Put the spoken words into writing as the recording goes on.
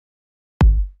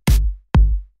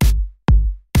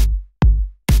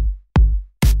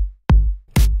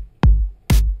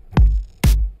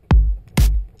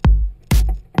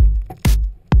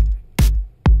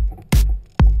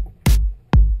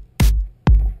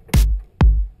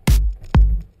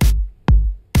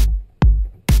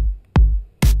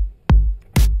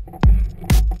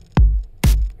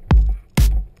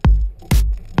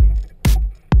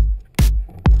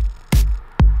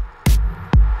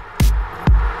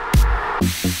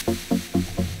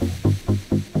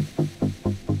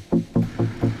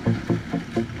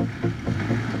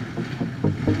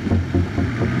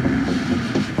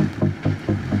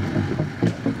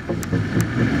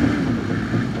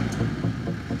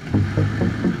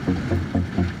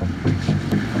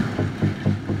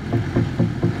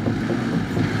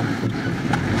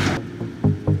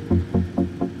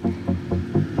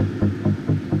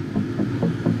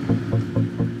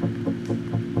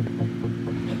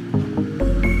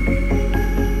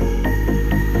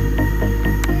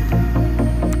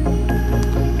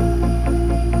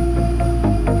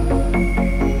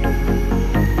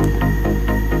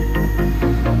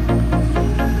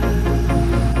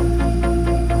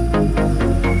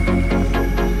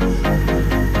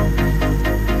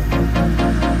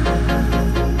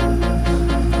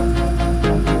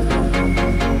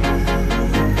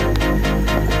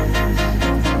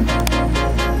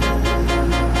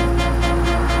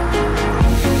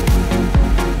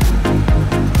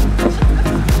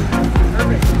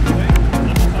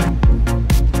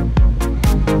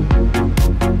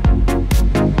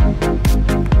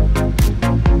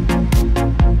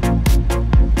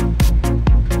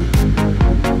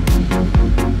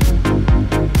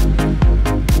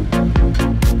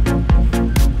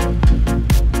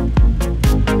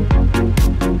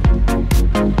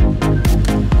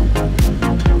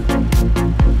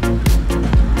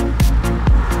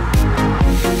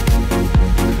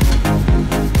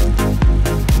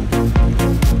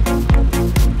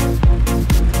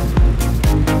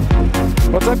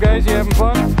What's up, guys? You having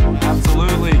fun?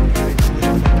 Absolutely.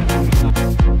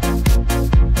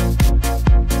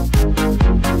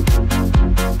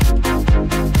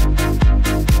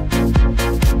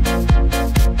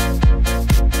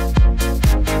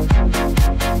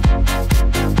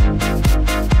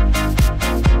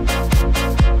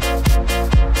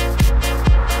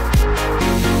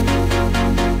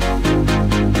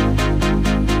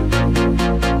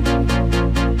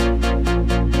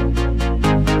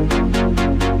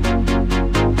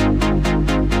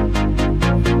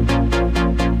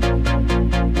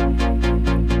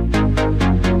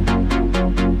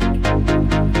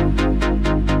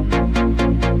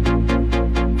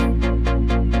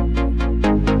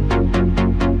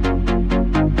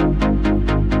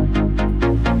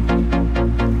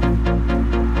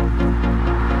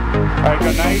 All right,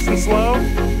 go nice and slow.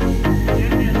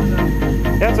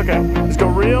 That's okay. Just go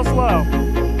real slow.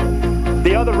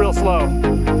 The other real slow.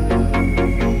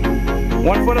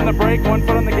 1 foot on the brake, 1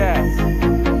 foot on the gas.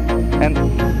 And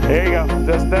there you go.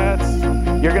 That's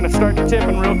you're gonna start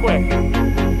tipping real quick.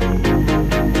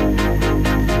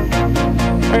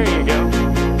 There you go.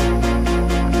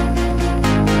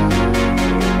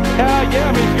 Yeah,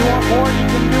 I mean, if you want more, you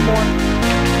can do more.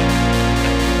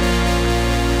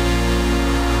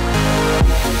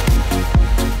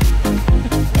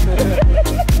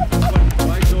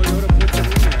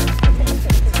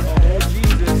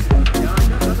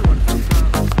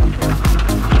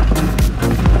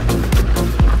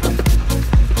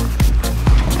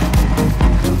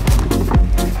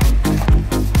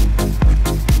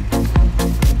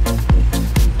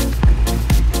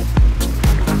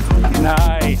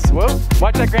 Nice. Whoop.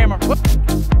 Watch that grammar. Whoop.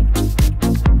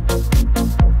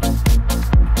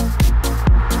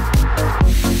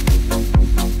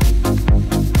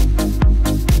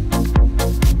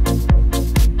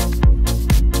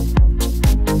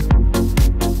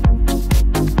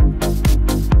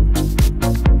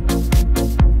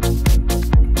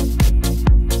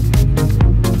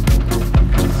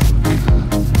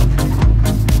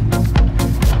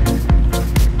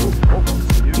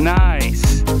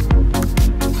 Nice.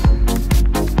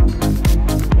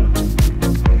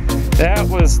 That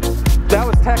was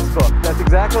textbook. That's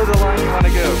exactly the line you want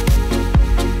to go.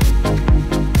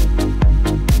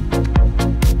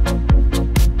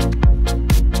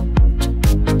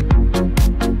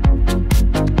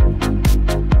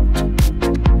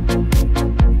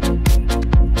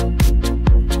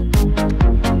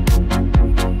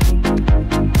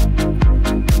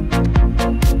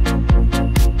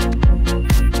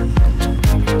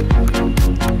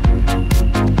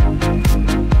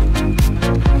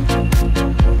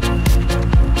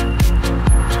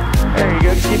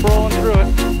 Keep rolling through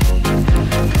it.